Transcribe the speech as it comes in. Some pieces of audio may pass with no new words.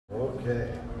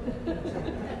Okay.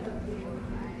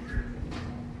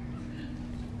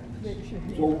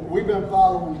 So we've been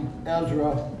following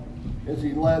Ezra as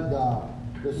he led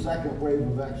the second wave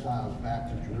of exiles back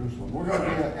to Jerusalem. We're going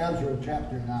to be at Ezra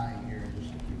chapter 9 here in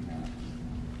just a few minutes.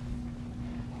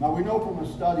 Now we know from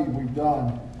the study we've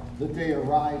done that they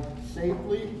arrived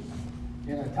safely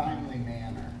in a timely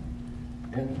manner.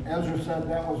 And Ezra said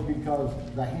that was because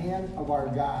the hand of our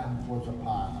God was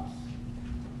upon us.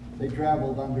 They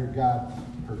traveled under God's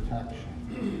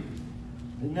protection.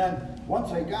 And then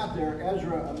once they got there,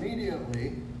 Ezra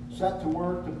immediately set to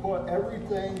work to put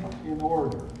everything in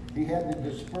order. He had to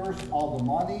disperse all the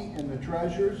money and the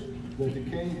treasures that the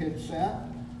king had sent.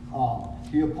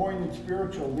 He appointed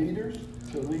spiritual leaders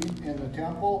to lead in the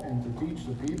temple and to teach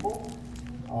the people.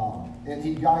 And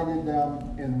he guided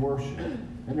them in worship.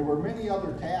 And there were many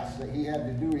other tasks that he had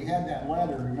to do. He had that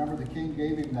letter. Remember, the king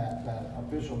gave him that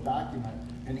official document,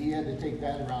 and he had to take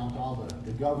that around to all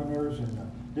the governors and the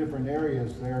different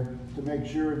areas there to make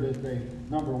sure that they,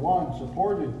 number one,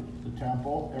 supported the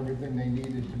temple, everything they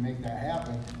needed to make that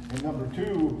happen, and number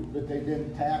two, that they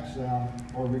didn't tax them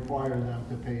or require them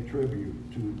to pay tribute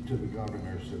to the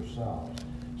governors themselves.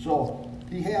 So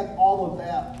he had all of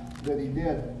that he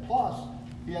did, plus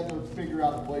he had to figure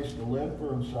out a place to live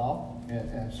for himself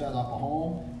and set up a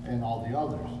home and all the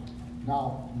others.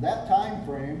 Now, that time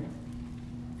frame,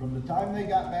 from the time they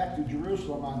got back to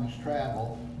Jerusalem on this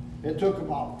travel, it took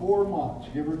about 4 months,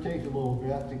 give or take a little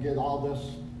bit, to get all this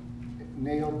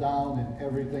nailed down and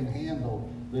everything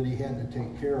handled that he had to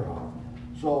take care of.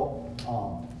 So,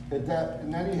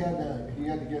 and then he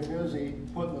had to get busy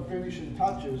putting the finishing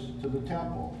touches to the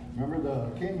temple. Remember,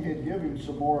 the king had given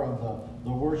some more of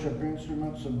the worship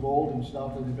instruments and gold and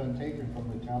stuff that had been taken from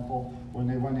the temple when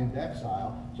they went into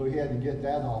exile. So he had to get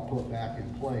that all put back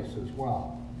in place as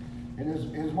well. And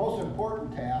his most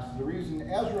important task, the reason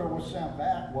Ezra was sent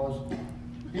back, was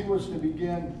he was to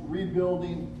begin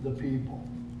rebuilding the people.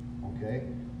 Okay?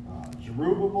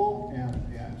 Zerubbabel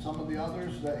and some of the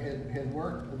others that had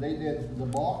worked, they did the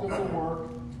bulk of the work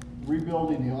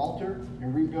rebuilding the altar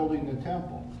and rebuilding the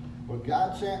temple. But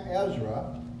God sent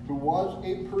Ezra, who was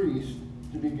a priest,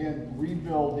 to begin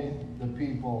rebuilding the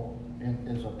people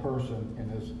as a person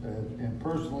and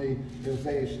personally as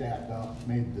they stacked up,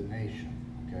 made the nation.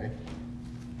 Okay?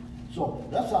 So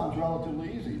that sounds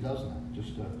relatively easy, doesn't it?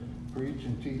 Just to preach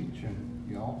and teach and,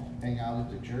 hang out at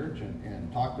the church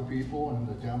and talk to people in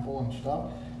the temple and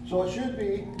stuff. So it should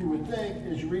be, you would think,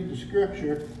 as you read the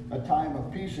scripture, a time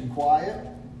of peace and quiet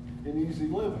and easy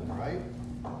living, right?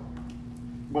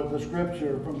 But from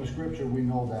the scripture, we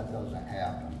know that doesn't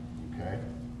happen, okay?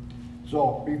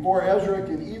 So before Ezra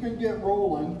can even get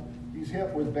rolling, he's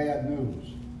hit with bad news.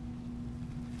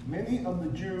 Many of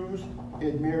the Jews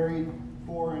had married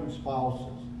foreign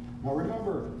spouses. Now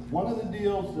remember, one of the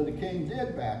deals that the king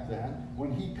did back then,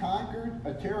 when he conquered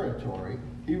a territory,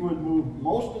 he would move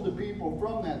most of the people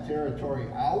from that territory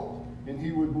out, and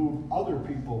he would move other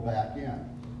people back in.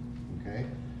 Okay?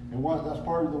 And that's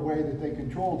part of the way that they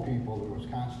controlled people. There was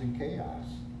constant chaos.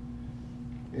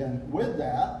 And with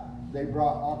that, they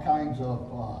brought all kinds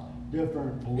of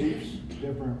different beliefs,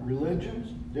 different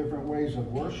religions, different ways of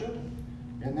worship.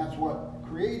 And that's what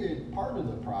created part of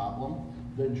the problem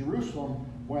that Jerusalem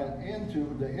went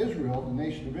into, the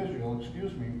nation of Israel,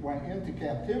 went into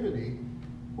captivity,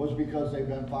 was because they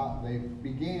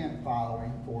began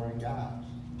following foreign gods.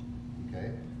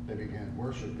 Okay? They began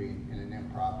worshiping in an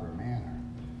improper manner.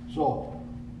 So,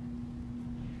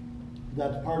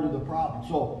 that's part of the problem.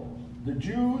 So, the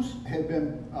Jews had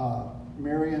been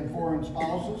marrying foreign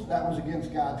spouses. That was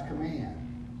against God's command.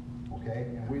 Okay?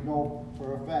 And we know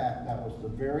for a fact that was the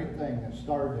very thing that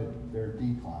started their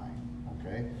decline.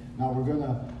 Okay? Now we're going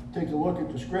to take a look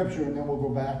at the scripture, and then we'll go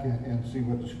back and see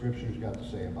what the scripture's got to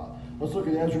say about it. Let's look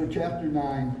at Ezra chapter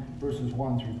 9, verses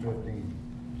 1 through 15.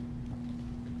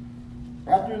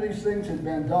 After these things had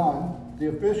been done, the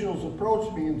officials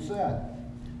approached me and said,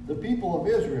 "The people of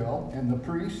Israel and the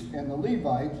priests and the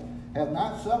Levites have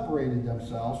not separated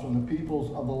themselves from the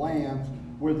peoples of the lands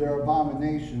with their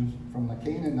abominations, from the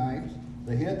Canaanites,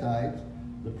 the Hittites,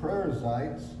 the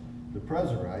Perizzites, the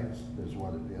Perizzites is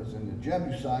what it is, and the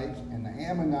Jebusites, and the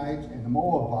Ammonites, and the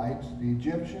Moabites, the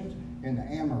Egyptians, and the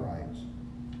Amorites.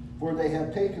 For they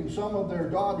have taken some of their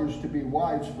daughters to be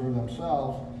wives for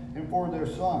themselves and for their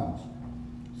sons,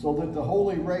 so that the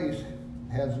holy race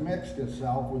has mixed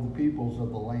itself with the peoples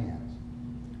of the lands.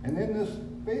 And in this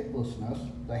faithlessness,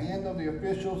 the hand of the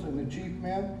officials and the chief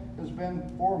men has been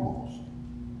foremost.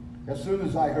 As soon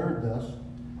as I heard this,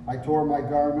 I tore my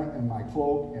garment and my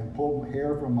cloak and pulled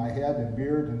hair from my head and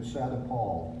beard and sat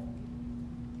appalled.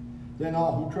 Then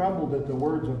all who trembled at the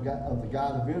words of the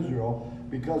God of Israel,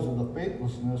 because of the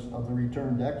faithlessness of the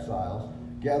returned exiles,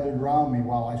 gathered round me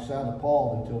while I sat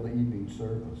appalled until the evening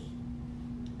service.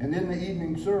 And in the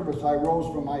evening service I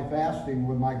rose from my fasting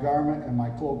with my garment and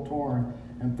my cloak torn,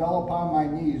 and fell upon my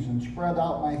knees and spread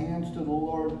out my hands to the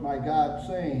Lord my God,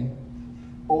 saying,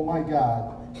 O my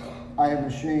God, I am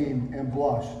ashamed and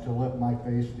blush to lift my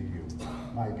face to you,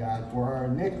 my God, for our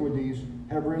iniquities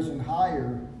have risen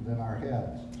higher than our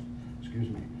heads. Excuse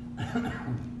me.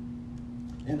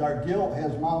 And our guilt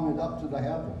has mounted up to the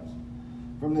heavens.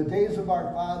 From the days of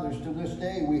our fathers to this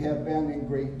day we have been in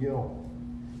great guilt.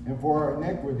 And for our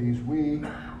iniquities we,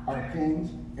 our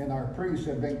kings, and our priests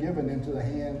have been given into the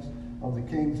hands of the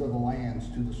kings of the lands,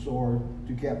 to the sword,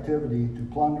 to captivity, to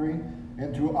plundering,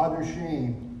 and to utter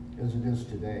shame, as it is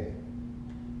today.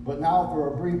 But now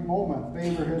for a brief moment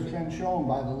favor has been shown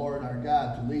by the Lord our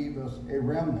God to leave us a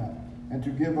remnant and to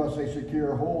give us a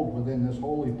secure hold within this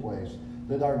holy place,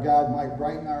 that our God might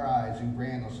brighten our eyes and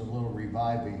grant us a little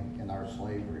reviving in our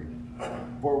slavery.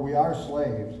 For we are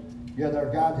slaves, yet our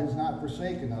God has not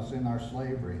forsaken us in our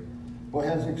slavery, but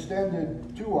has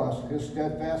extended to us his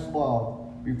steadfast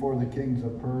love before the kings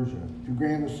of Persia, to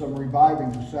grant us some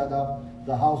reviving, to set up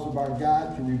the house of our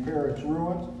God, to repair its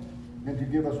ruins, and to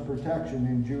give us protection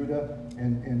in Judah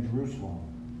and in Jerusalem.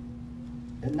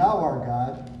 And now, our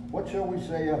God, what shall we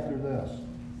say after this?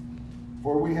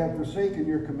 For we have forsaken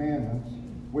your commandments,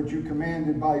 which you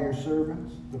commanded by your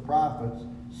servants, the prophets,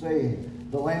 saying,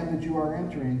 the land that you are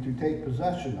entering to take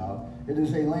possession of, it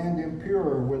is a land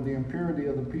impure with the impurity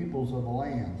of the peoples of the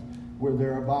lands, with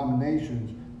their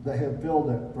abominations that have filled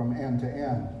it from end to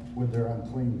end with their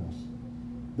uncleanness.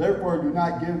 Therefore do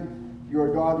not give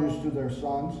your daughters to their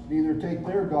sons, neither take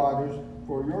their daughters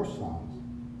for your sons,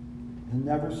 and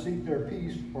never seek their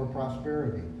peace or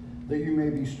prosperity, that you may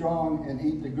be strong and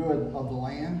eat the good of the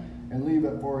land, and leave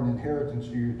it for an inheritance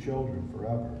to your children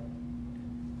forever.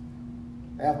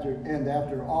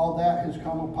 After all that has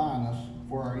come upon us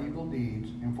for our evil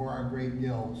deeds and for our great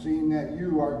guilt, seeing that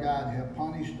you, our God, have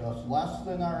punished us less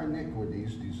than our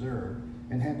iniquities deserve,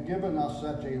 and have given us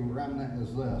such a remnant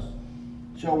as this,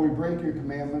 shall we break your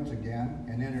commandments again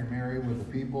and intermarry with the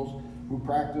peoples who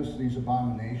practice these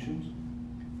abominations?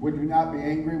 Would you not be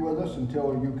angry with us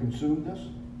until you consumed us,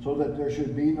 so that there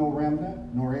should be no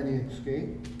remnant nor any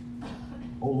escape?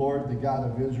 O Lord, the God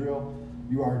of Israel,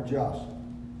 you are just,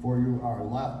 for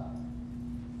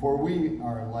we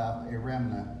are left a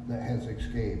remnant that has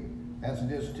escaped, as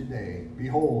it is today.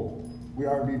 Behold, we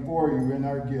are before you in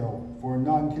our guilt, for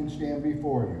none can stand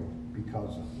before you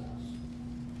because of this.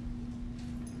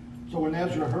 So when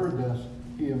Ezra heard this,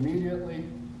 he immediately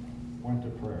went to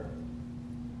prayer.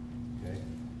 Okay?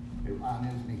 On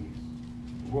his knees.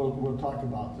 We'll talk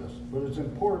about this, but it's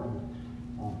important.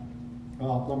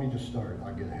 Let me just start.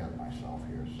 I'll get ahead of myself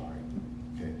here. Sorry.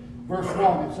 Okay. Verse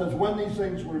 1, it says, when these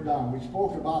things were done, we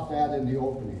spoke about that in the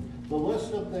opening. The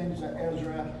list of things that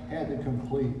Ezra had to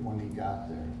complete when he got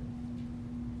there.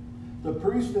 The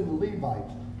priests and the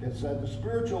Levites, it said, the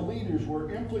spiritual leaders were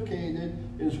implicated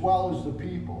as well as the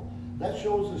people. That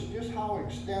shows us just how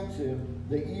extensive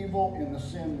the evil and the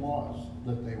sin was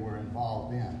that they were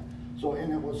involved in. So,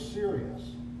 and it was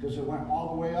serious, because it went all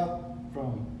the way up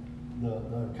from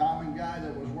the common guy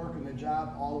that was working the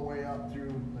job all the way up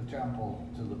through the temple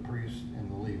to the priests and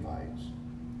the Levites.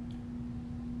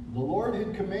 The Lord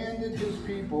had commanded his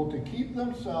people to keep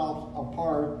themselves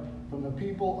apart from the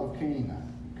people of Canaan,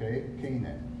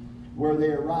 where they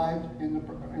arrived in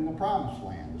the promised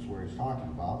land, is where he's talking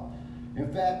about. In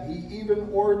fact, he even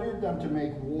ordered them to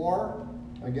make war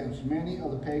against many of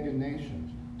the pagan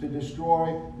nations, to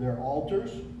destroy their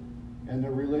altars and the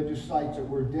religious sites that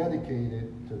were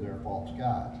dedicated to their false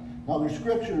gods. Now there's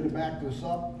scripture to back this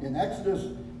up in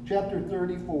Exodus chapter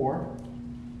 34.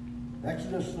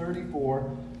 Exodus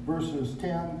 34, verses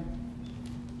 10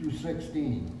 through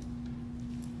 16.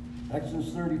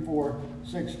 Exodus 34,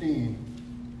 16.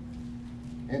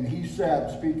 And he said,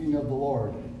 speaking of the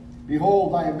Lord,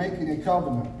 behold, I am making a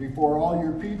covenant before all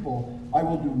your people. I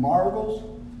will do marvels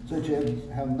such as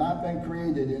have not been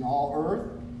created in all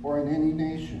earth or in any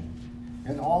nation.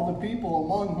 And all the people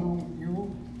among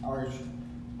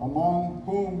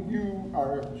whom you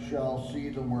are shall see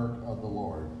the work of the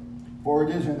Lord. For it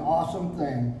is an awesome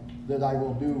thing that I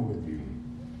will do with you.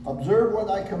 Observe what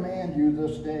I command you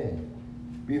this day.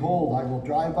 Behold, I will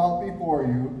drive out before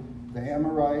you the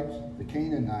Amorites, the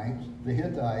Canaanites, the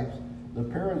Hittites, the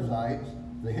Perizzites,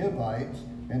 the Hivites,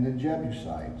 and the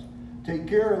Jebusites. Take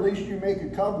care lest you make a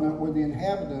covenant with the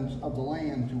inhabitants of the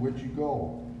land to which you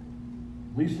go,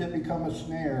 lest it become a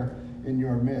snare in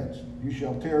your midst. You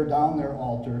shall tear down their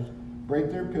altars,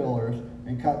 break their pillars,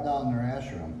 and cut down their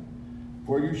Asherim.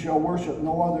 For you shall worship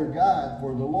no other God,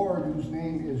 for the Lord, whose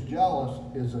name is jealous,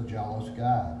 is a jealous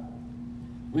God.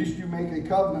 Lest you make a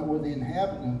covenant with the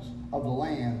inhabitants of the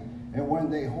land, and when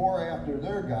they whore after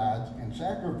their gods and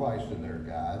sacrifice to their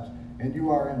gods, and you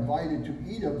are invited to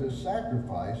eat of this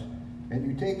sacrifice, and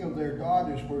you take of their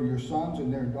daughters for your sons,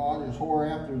 and their daughters whore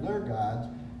after their gods,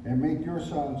 and make your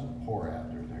sons whore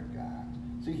after their gods.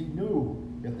 See, he knew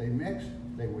if they mixed,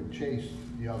 they would chase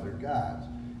the other gods.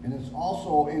 And it's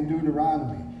also in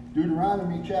Deuteronomy.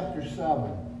 Deuteronomy chapter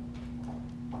 7.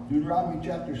 Deuteronomy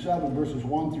chapter 7, verses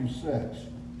 1 through 6.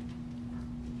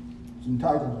 It's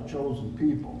entitled The Chosen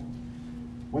People.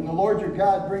 When the Lord your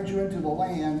God brings you into the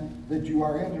land that you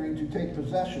are entering to take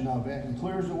possession of it, and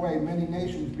clears away many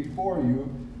nations before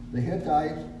you, the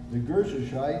Hittites, the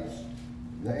Gershishites,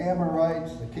 the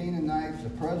Amorites, the Canaanites, the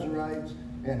Perizzites,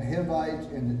 and Hivites,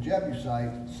 and the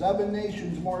Jebusites, 7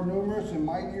 nations more numerous and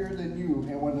mightier than you,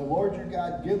 and when the Lord your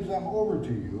God gives them over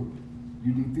to you,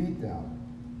 you defeat them.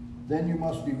 Then you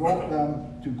must devote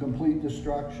them to complete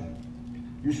destruction.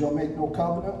 You shall make no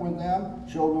covenant with them,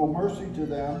 show no mercy to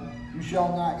them. You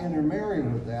shall not intermarry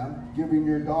with them, giving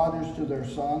your daughters to their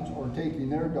sons, or taking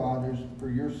their daughters for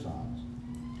your sons.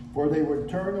 For they would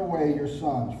turn away your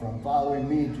sons from following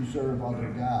me to serve other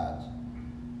gods.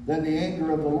 Then the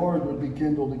anger of the Lord would be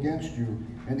kindled against you,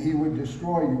 and he would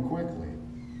destroy you quickly.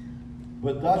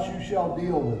 But thus you shall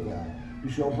deal with them. You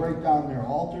shall break down their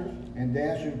altars, and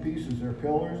dash in pieces their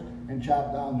pillars, and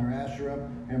chop down their Asherah,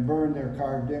 and burn their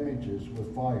carved images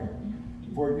with fire.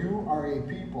 For you are a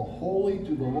people holy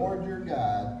to the Lord your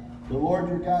God. The Lord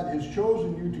your God has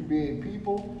chosen you to be a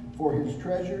people for his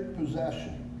treasured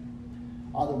possession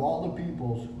out of all the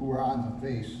peoples who are on the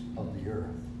face of the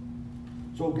earth.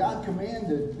 So God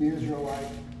commanded the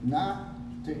Israelites not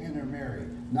to intermarry,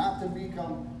 not to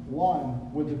become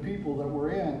one with the people that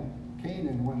were in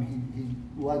Canaan when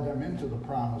he led them into the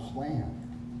promised land.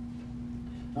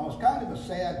 Now it's kind of a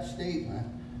sad statement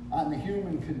on the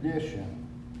human condition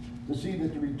to see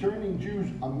that the returning Jews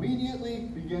immediately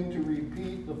begin to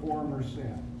repeat the former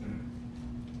sin.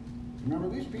 Remember,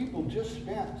 these people just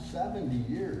spent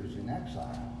 70 years in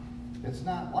exile. It's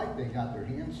not like they got their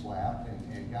hands slapped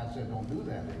and God said, don't do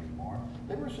that anymore.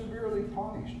 They were severely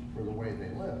punished for the way they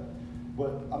lived.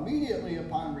 But immediately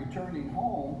upon returning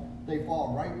home, they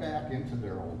fall right back into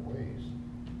their old ways.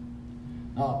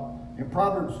 Now, in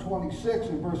Proverbs 26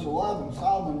 and verse 11,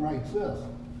 Solomon writes this: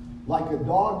 like a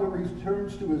dog that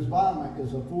returns to his vomit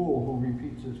is a fool who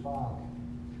repeats his folly.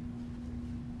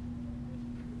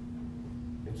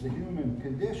 It's the human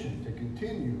condition to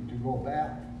continue to go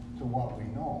back to what we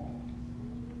know.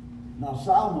 Now,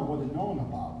 Solomon would have known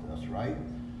about this, right?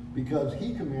 Because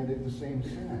he committed the same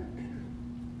sin.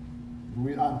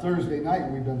 On Thursday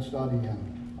night, we've been studying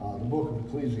the book of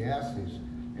Ecclesiastes,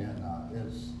 and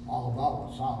it's all about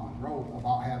what Solomon wrote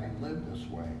about having lived this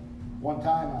way. One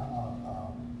time,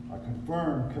 a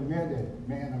confirmed, committed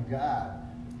man of God,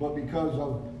 but because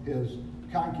of his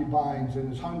concubines and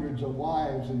his hundreds of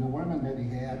wives and the women that he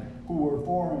had who were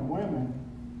foreign women,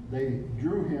 they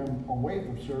drew him away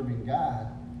from serving God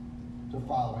to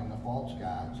following the false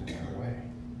gods in their way.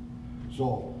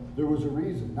 So there was a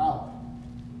reason. Now,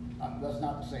 that's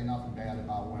not to say nothing bad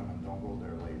about women. Don't go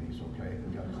there, ladies, okay?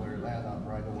 We've got to clear that up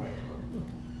right away.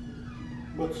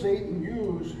 But Satan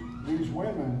used these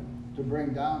women to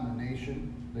bring down the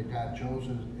nation that God chose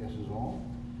as his own.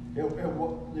 It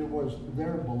was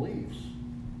their beliefs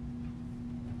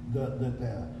that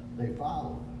they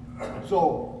followed.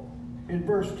 So in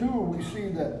verse 2, we see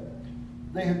that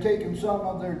they have taken some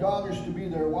of their daughters to be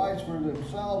their wives for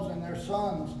themselves and their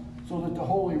sons, so that the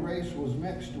holy race was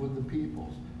mixed with the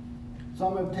peoples.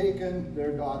 Some have taken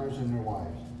their daughters and their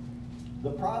wives.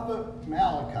 The prophet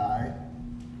Malachi,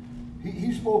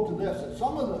 he spoke to this, that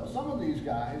some of these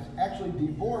guys actually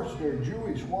divorced their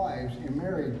Jewish wives and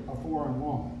married a foreign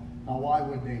woman. Now, why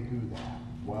would they do that?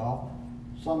 Well,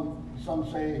 some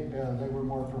say they were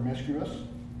more promiscuous.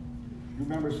 You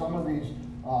remember some of these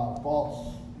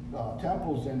false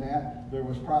temples in that, there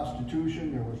was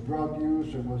prostitution, there was drug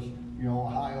use, there was, a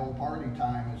high old party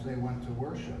time as they went to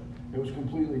worship. It was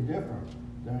completely different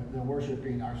than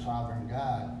worshiping our sovereign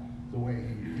God the way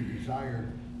he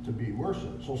desired to be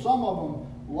worshipped. So some of them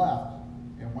left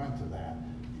and went to that.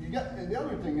 And the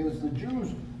other thing is the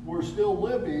Jews were still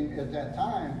living at that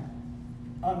time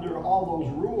under all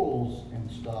those rules and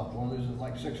stuff. Well, there's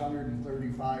like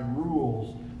 635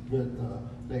 rules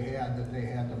that they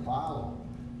had to follow.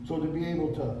 So to be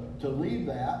able to leave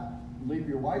that, leave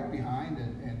your wife behind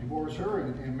and divorce her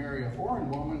and marry a foreign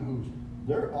woman whose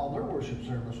all their worship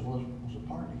service was a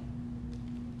party.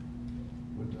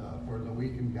 For the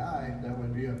weakened guy, that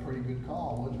would be a pretty good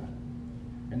call, wouldn't it?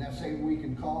 And that same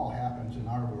weakened call happens in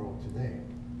our world today,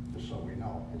 just so we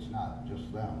know. It's not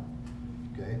just them.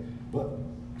 Okay? But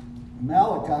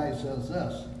Malachi says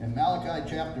this, in Malachi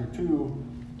chapter 2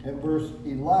 and verse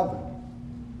 11,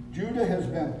 Judah has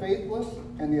been faithless,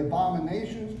 and the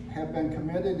abominations have been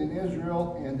committed in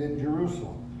Israel and in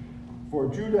Jerusalem. For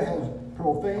Judah has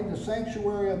profaned the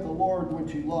sanctuary of the Lord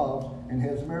which he loves, and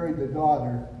has married the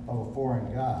daughter of a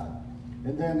foreign god.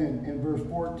 And then in verse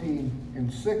 14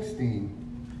 and 16,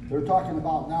 they're talking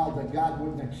about now that God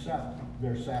wouldn't accept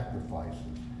their sacrifices.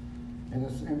 And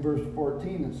it's in verse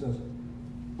 14 it says,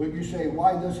 but you say,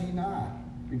 why does he not?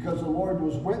 Because the Lord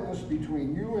was witness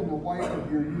between you and the wife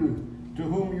of your youth, to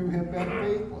whom you have been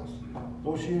faithless,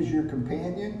 though she is your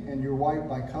companion and your wife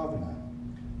by covenant.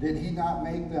 Did he not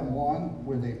make them one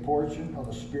with a portion of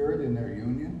the Spirit in their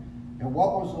union? And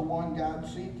what was the one God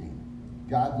seeking?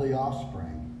 Godly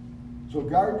offspring. So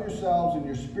guard yourselves in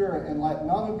your spirit, and let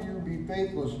none of you be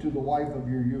faithless to the wife of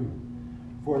your youth.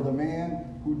 For the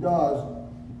man who does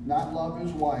not love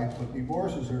his wife, but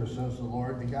divorces her, says the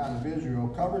Lord, the God of Israel,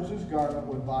 covers his garment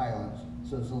with violence,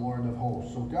 says the Lord of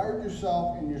hosts. So guard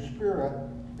yourself in your spirit,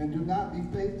 and do not be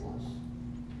faithless.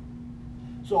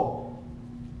 So,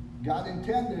 God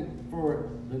intended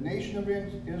for the nation of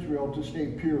Israel to stay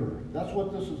pure. That's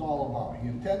what this is all about. He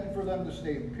intended for them to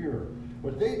stay pure.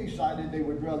 But they decided they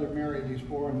would rather marry these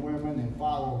foreign women and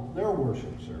follow their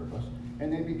worship service,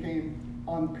 and they became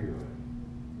unpure.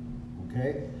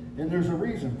 Okay? And there's a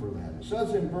reason for that. It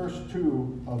says in verse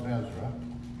 2 of Ezra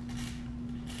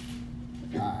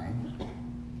 9,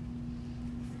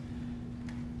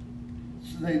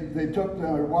 so they took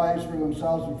their wives for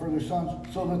themselves and for their sons,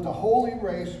 so that the holy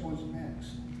race was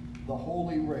mixed. The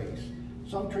holy race.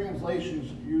 Some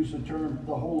translations use the term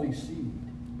the holy seed.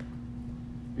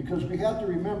 Because we have to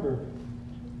remember,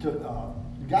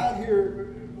 God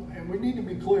here, and we need to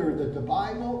be clear that the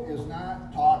Bible is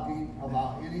not talking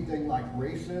about anything like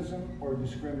racism or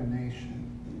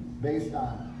discrimination based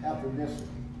on ethnicity.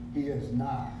 He is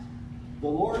not. The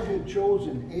Lord had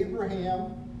chosen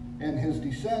Abraham and his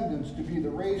descendants to be the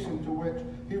race into which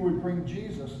he would bring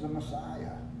Jesus, the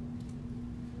Messiah,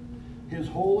 his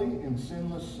holy and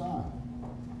sinless son.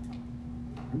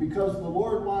 And because the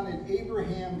Lord wanted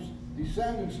Abraham's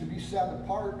descendants to be set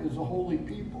apart as a holy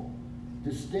people,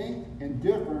 distinct and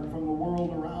different from the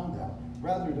world around them,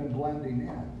 rather than blending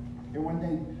in. And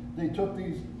when they took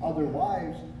these other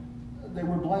wives, they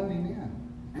were blending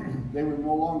in. They were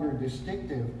no longer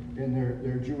distinctive in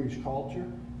their Jewish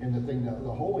culture and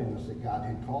the holiness that God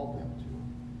had called them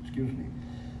to. Excuse me.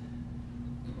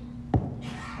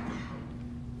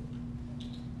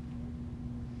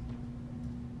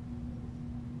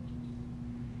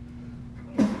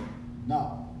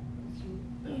 Now,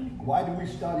 why do we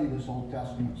study this Old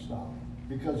Testament stuff?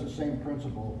 Because the same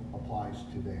principle applies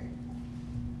today.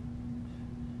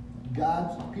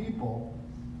 God's people,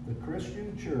 the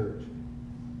Christian church,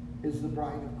 is the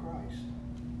bride of Christ.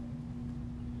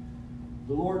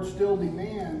 The Lord still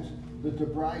demands that the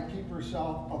bride keep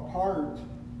herself apart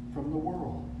from the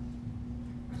world.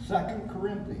 2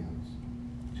 Corinthians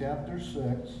chapter 6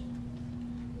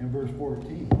 and verse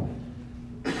 14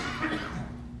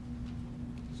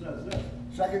 says this.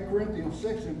 2 Corinthians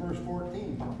 6 and verse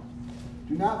 14.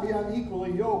 Do not be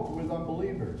unequally yoked with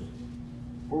unbelievers.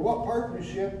 For what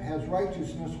partnership has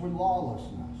righteousness with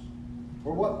lawlessness?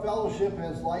 Or what fellowship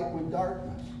has light with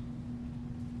darkness?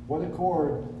 What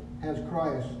accord has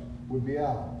Christ with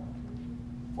Baal?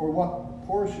 Or what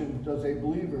portion does a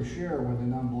believer share with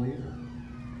an unbeliever?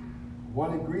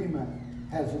 What agreement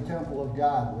has the temple of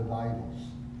God with idols?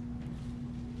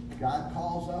 God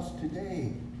calls us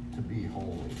today to be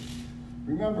holy.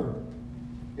 Remember,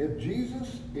 if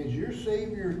Jesus is your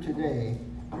Savior today,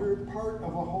 you're part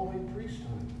of a holy priesthood.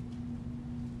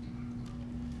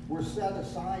 We're set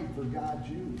aside for God's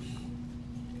use.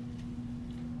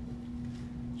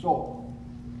 So,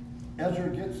 Ezra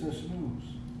gets this news.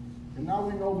 And now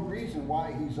we know the reason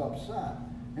why he's upset.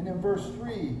 And in verse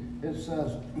 3, it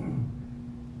says,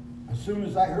 as soon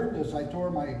as I heard this, I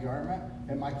tore my garment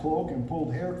and my cloak and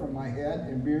pulled hair from my head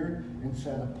and beard and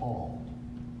sat appalled.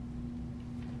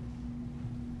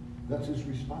 That's his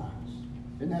response.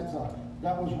 And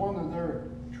that was one of their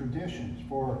traditions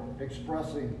for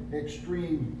expressing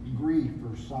extreme grief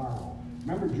or sorrow.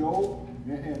 Remember Job?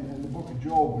 In the book of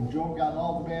Job, when Job got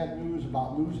all the bad news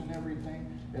about losing everything,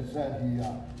 it said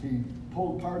he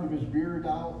pulled part of his beard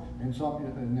out, and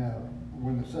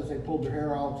when it says they pulled their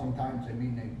hair out, sometimes they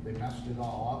mean they messed it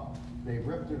all up. They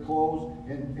ripped their clothes,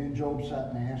 and Job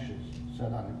sat in ashes,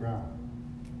 sat on the ground,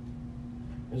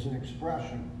 as an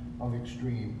expression of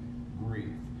extreme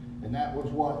grief. And that was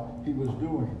what he was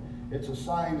doing. It's a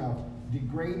sign of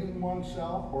degrading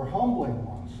oneself or humbling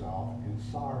oneself in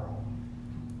sorrow.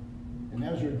 And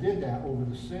Ezra did that over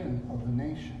the sin of the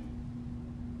nation.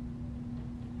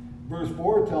 Verse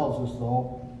 4 tells us,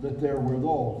 though, that there were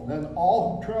those. Then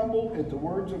all who trembled at the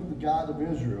words of the God of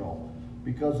Israel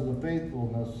because of the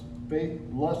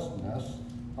faithlessness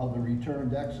of the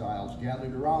returned exiles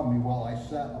gathered around me while I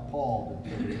sat appalled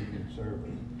until the evening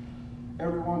service.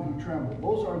 Everyone who trembled,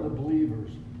 those are the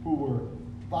believers who were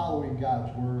following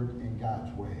God's word and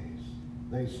God's ways.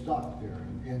 They stuck there.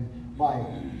 And by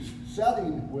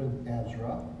setting with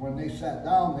Ezra, when they sat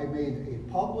down, they made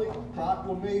a public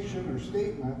proclamation or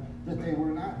statement that they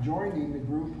were not joining the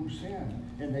group who sinned,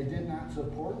 and they did not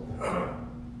support them.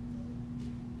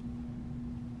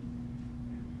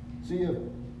 See,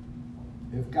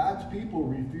 if God's people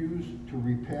refuse to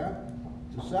repent,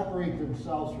 to separate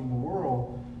themselves from the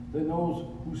world, then those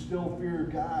who still fear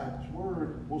God's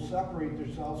word will separate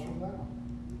themselves from them.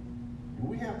 And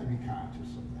we have to be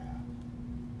conscious of that.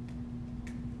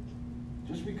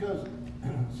 Just because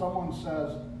someone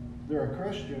says they're a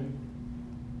Christian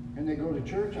and they go to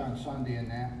church on Sunday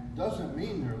and that doesn't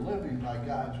mean they're living by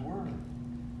God's word.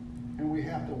 And we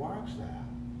have to watch that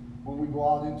when we go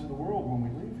out into the world when we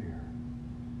leave here.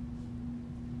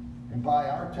 And by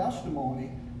our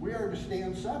testimony, we are to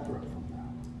stand separate from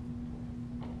them.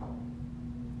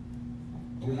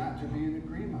 We're not to be in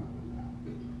agreement with them.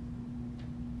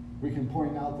 We can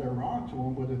point out they're wrong to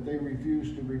them, but if they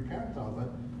refuse to repent of it,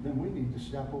 then we need to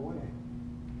step away.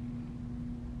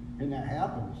 And that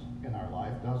happens in our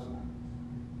life, doesn't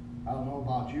it? I don't know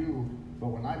about you, but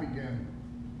when I began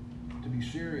to be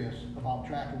serious about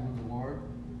tracking with the Lord,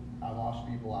 I lost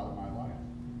people out of my life.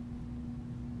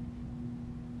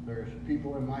 There's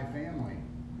people in my family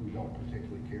who don't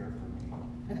particularly care for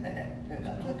me.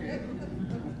 That's okay.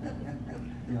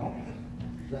 You know,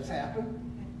 that's happened.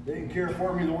 They didn't care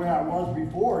for me the way I was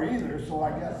before either, so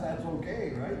I guess that's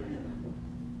okay, right?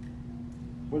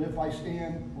 But if I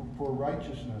stand for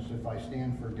righteousness, if I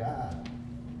stand for God,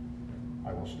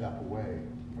 I will step away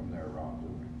from their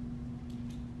wrongdoing.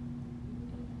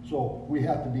 So we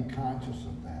have to be conscious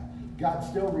of that. God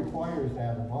still requires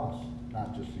that of us,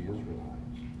 not just the Israelites.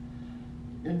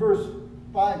 In verse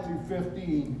 5 through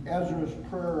 15, Ezra's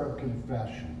prayer of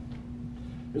confession.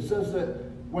 It says that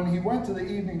when he went to the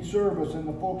evening service and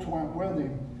the folks went with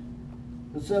him,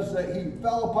 it says that he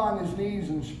fell upon his knees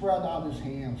and spread out his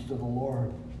hands to the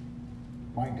Lord,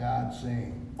 my God,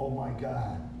 saying, "Oh my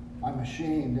God, I'm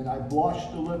ashamed, and I blush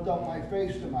to lift up my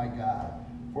face to my God,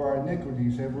 for our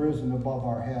iniquities have risen above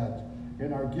our heads,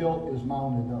 and our guilt is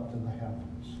mounted up to the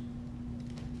heavens."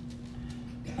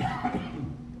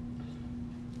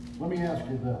 Let me ask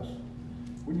you this.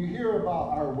 When you hear about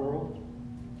our world,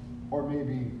 or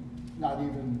maybe not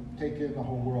even take in the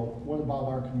whole world, what about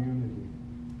our community?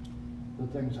 The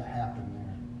things that happen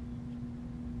there.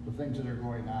 The things that are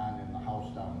going on in the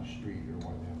house down the street or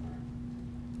whatever.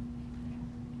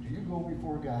 Do you go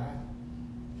before God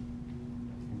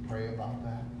and pray about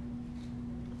that?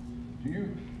 Do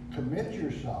you commit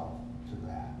yourself to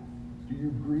that? Do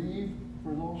you grieve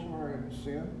for those who are in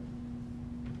sin?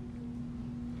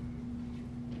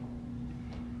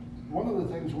 One of the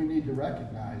things we need to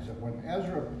recognize that when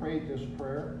Ezra prayed this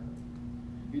prayer,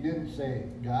 he didn't say,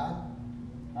 "God,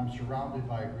 I'm surrounded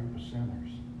by a group of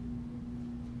sinners."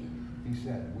 He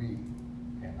said, "we"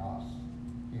 and "us."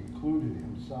 He included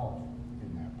himself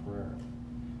in that prayer.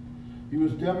 He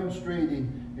was demonstrating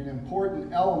an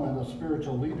important element of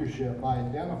spiritual leadership by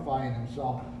identifying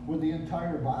himself with the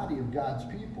entire body of God's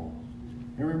people.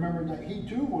 And remember that he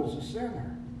too was a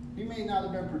sinner. He may not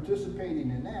have been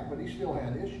participating in that, but he still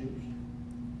had issues.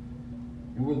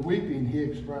 And with weeping, he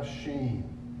expressed shame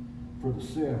for the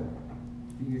sin.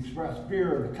 He expressed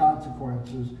fear of the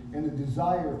consequences and a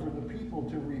desire for the people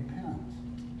to repent.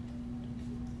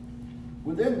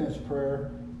 Within this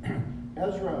prayer,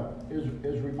 Ezra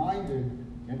is reminded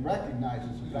and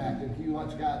recognizes the fact that he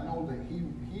lets God know that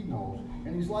he knows.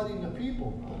 And he's letting the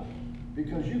people know.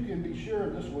 Because you can be sure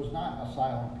this was not a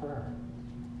silent prayer.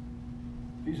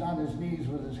 He's on his knees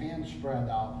with his hands spread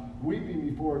out, weeping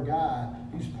before God.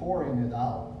 He's pouring it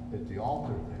out at the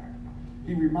altar there.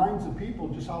 He reminds the people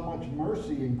just how much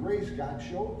mercy and grace God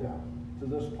showed them to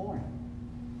this point.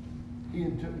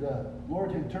 The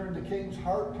Lord had turned the king's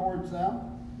heart towards them.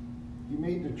 He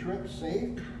made the trip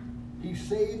safe. He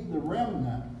saved the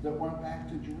remnant that went back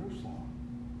to Jerusalem.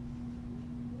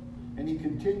 And he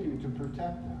continued to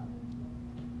protect them.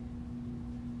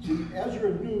 See,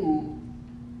 Ezra knew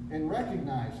and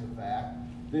recognized the fact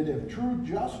that if true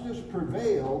justice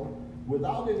prevailed,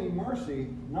 without any mercy,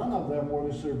 none of them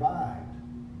would have survived.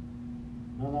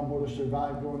 None of them would have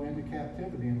survived going into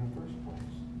captivity in the first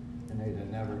place. And they'd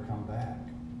have never come back.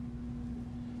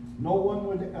 No one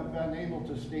would have been able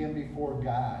to stand before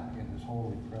God in his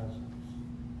holy presence.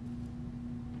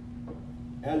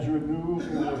 Ezra knew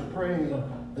and was praying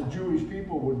the Jewish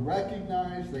people would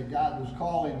recognize that God was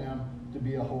calling them to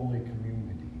be a holy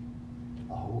community.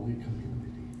 A holy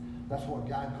community. That's what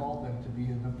God called them to be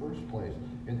in the first place.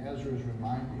 And Ezra is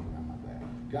reminding them of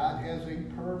that. God has a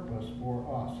purpose for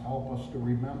us. Help us to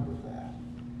remember that.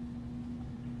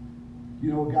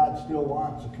 You know, God still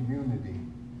wants a community,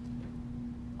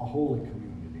 a holy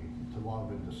community, to love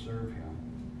and to serve him.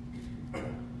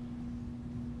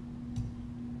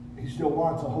 He still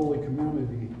wants a holy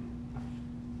community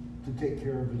to take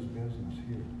care of his business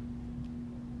here.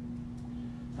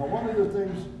 Now, one of the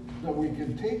things that we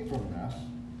can take from this,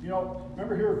 you know,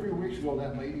 remember here a few weeks ago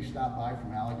that lady stopped by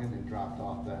from Allegan and dropped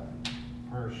off that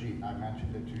prayer sheet, and I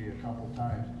mentioned it to you a couple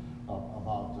times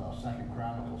about 2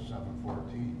 Chronicles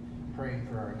 7:14, praying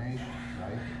for our nation,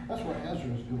 right? That's what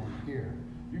Ezra's doing here.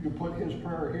 You can put his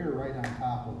prayer here right on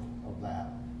top of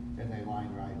that, and they line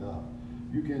right up.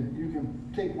 You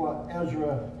can take what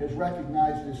Ezra has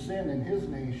recognized as sin in his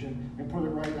nation and put it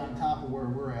right on top of where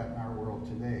we're at in our world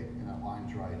today, and it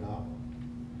lines right up.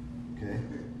 Okay?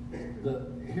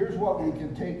 Here's what we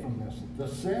can take from this. The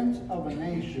sins of a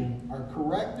nation are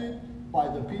corrected by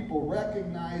the people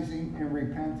recognizing and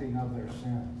repenting of their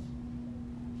sins.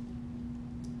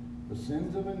 The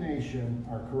sins of a nation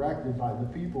are corrected by the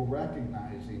people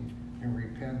recognizing and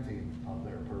repenting of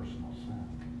their personal sin.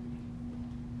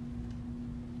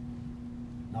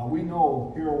 Now we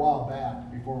know here a while back,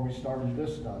 before we started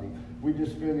this study, we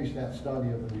just finished that study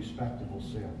of the respectable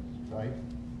sins, right?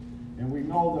 And we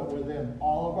know that within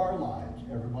all of our lives,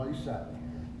 everybody sitting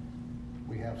here,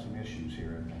 we have some issues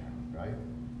here and there, right?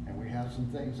 And we have some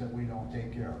things that we don't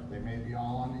take care of. They may be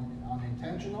all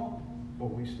unintentional, but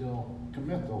we still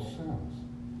commit those sins.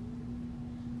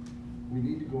 We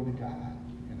need to go to God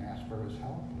and ask for his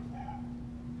help with that.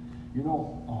 You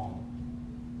know,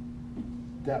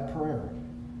 that prayer,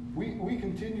 we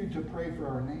continue to pray for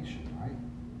our nation, right?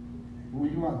 We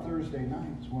do on Thursday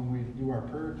nights when we do our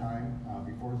prayer time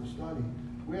before the study.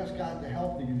 We ask God to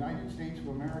help the United States of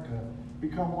America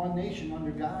become one nation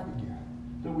under God again.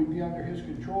 That we'd be under his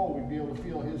control. We'd be able to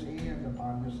feel his hand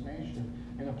upon this nation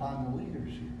and upon the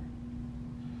leaders here.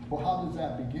 Well, how does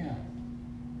that begin?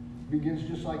 It begins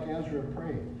just like Ezra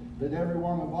prayed, that every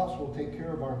one of us will take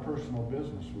care of our personal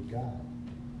business with God.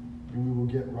 And we will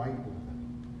get right with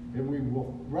it. And we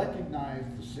will recognize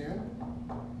the sin,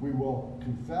 we will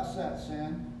confess that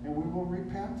sin, and we will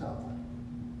repent of it.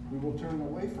 We will turn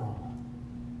away from it.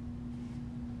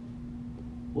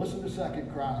 Listen to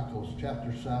 2 Chronicles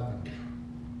chapter 7,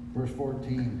 verse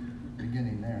 14,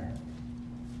 beginning there.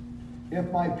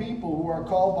 If my people who are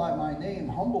called by my name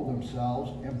humble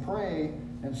themselves and pray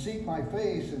and seek my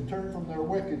face and turn from their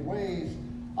wicked ways,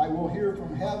 I will hear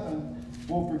from heaven,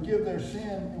 will forgive their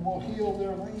sin, and will heal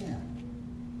their land.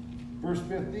 Verse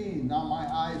 15, now my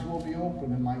eyes will be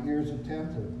open and my ears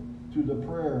attentive to the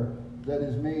prayer that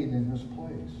is made in this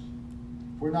place.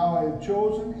 For now I have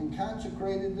chosen and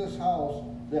consecrated this house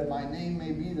that my name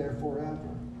may be there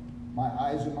forever. My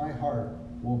eyes and my heart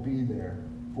will be there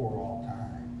for all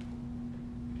time.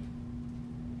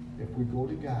 If we go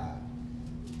to God,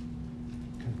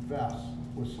 confess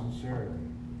with sincerity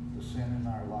the sin in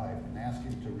our life and ask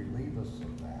him to relieve us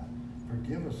of that,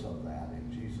 forgive us of that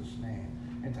in Jesus' name,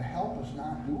 and to help us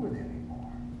not do it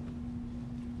anymore.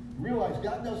 Realize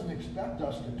God doesn't expect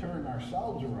us to turn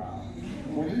ourselves around.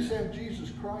 When he sent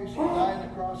Jesus Christ to die on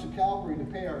the cross of Calvary to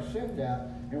pay our sin debt,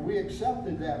 and we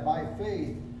accepted that by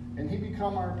faith, and he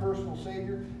become our personal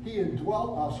Savior, he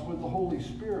indwelt us with the Holy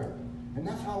Spirit. And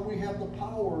that's how we have the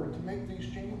power to make these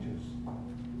changes.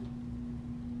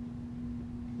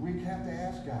 We have to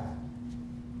ask God,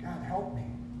 God, help me.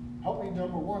 Help me,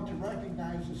 number one, to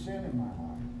recognize the sin in my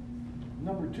life.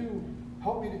 Number two,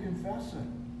 help me to confess it.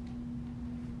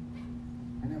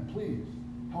 And then please,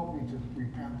 help me to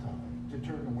repent of it, to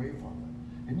turn away from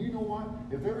it. And you know what?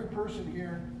 If every person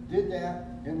here did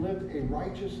that and lived a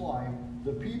righteous life,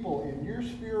 the people in your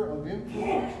sphere of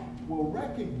influence will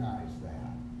recognize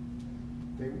that.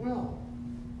 They will.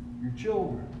 Your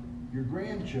children, your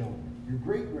grandchildren, your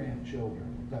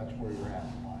great-grandchildren, if that's where you're at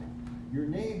in life. Your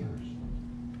neighbors,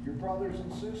 your brothers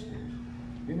and sisters.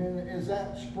 And then as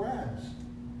that spreads,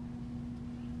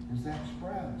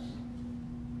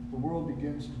 the world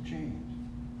begins to change.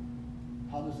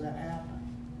 How does that happen?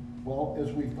 Well,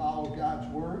 as we follow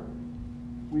God's word,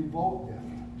 we vote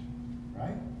different,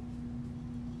 right?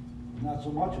 Not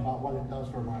so much about what it does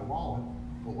for my wallet,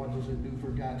 but what does it do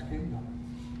for God's kingdom?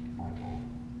 My vote.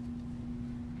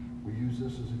 We use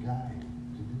this as a guide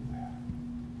to do that.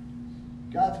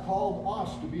 God's called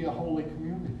us to be a holy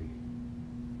community.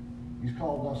 He's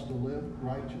called us to live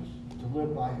righteous, to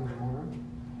live by His word,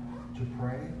 to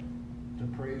pray, to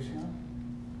praise Him,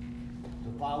 to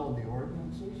follow the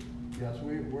ordinances. Yes,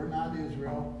 we're not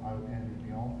Israel,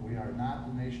 and we are not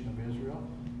the nation of Israel.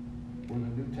 We're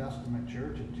the New Testament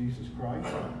church of Jesus Christ.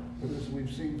 But as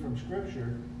we've seen from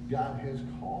Scripture, God has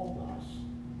called us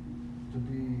to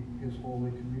be His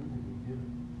holy community here,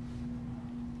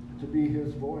 to be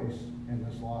His voice in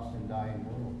this lost and dying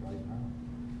world right now.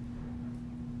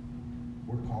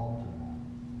 We're called to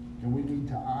that. And we need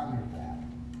to honor that.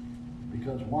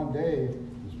 Because one day,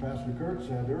 as Pastor Kurt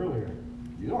said earlier,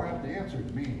 you don't have to answer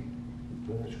to me.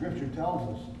 But the Scripture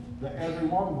tells us that every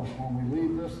one of us, when we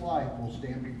leave this life, will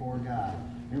stand before God.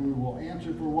 And we will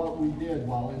answer for what we did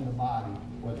while in the body,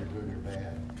 whether good or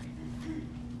bad.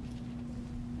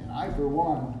 And I, for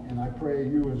one, and I pray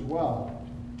you as well,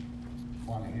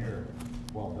 want to hear,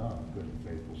 well done, good and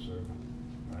faithful servant.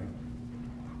 Right?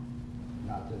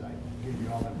 Not that I gave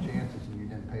you all them chances and you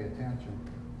didn't pay attention.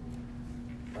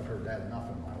 I've heard that enough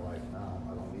in my life now.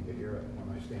 I don't need to hear it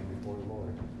when I stand before the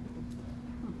Lord.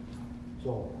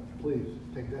 So, please,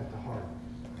 take that to heart.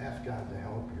 Ask God to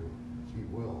help you. He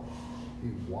will. He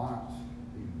wants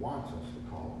us to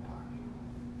call upon you.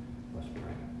 Let's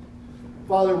pray.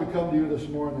 Father, we come to you this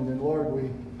morning, and Lord, we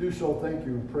do so thank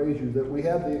you and praise you that we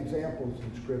have the examples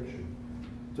in Scripture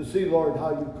to see, Lord,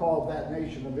 how you called that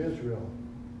nation of Israel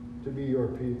to be your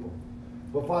people.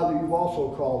 But Father, you've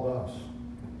also called us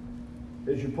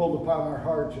as you pulled upon our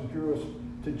hearts and drew us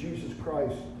to Jesus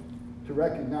Christ to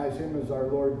recognize Him as our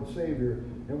Lord and Savior,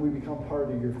 and we become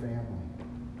part of your family.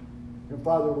 And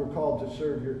Father, we're called to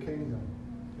serve your kingdom,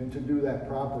 and to do that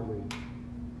properly,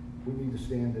 we need to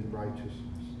stand in righteousness.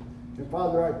 And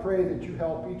Father, I pray that you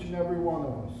help each and every one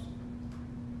of us,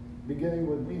 beginning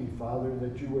with me, Father,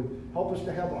 that you would help us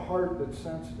to have a heart that's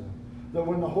sensitive, that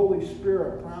when the Holy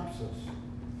Spirit prompts us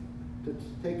to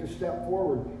take a step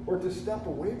forward or to step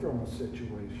away from a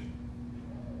situation,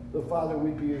 that, Father,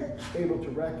 we'd be able to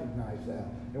recognize that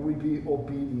and we'd be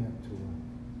obedient to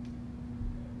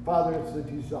it. Father, it's the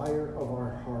desire of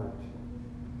our heart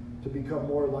to become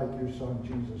more like your Son,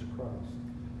 Jesus Christ.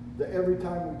 That every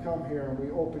time we come here and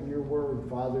we open your word,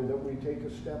 Father, that we take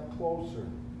a step closer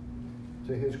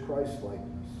to his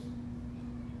Christ-likeness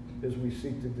as we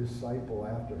seek to disciple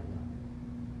after him.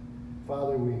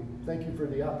 Father, we thank you for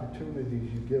the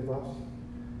opportunities you give us.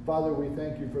 Father, we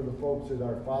thank you for the folks that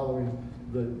are following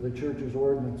the church's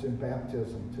ordinance in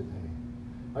baptism today.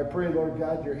 I pray, Lord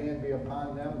God, your hand be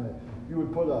upon them, that you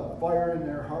would put a fire in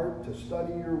their heart to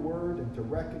study your word and to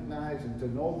recognize and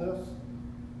to know this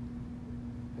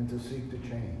and to seek to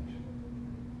change.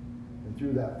 And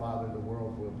through that, Father, the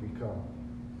world will become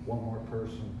one more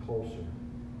person closer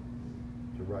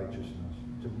to righteousness,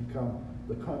 to become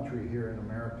the country here in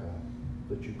America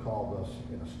that you called us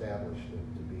and established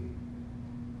it to be.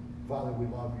 Father, we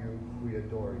love you. We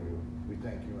adore you. We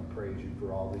thank you and praise you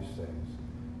for all these things.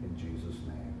 In Jesus'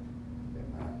 name,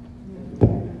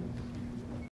 amen.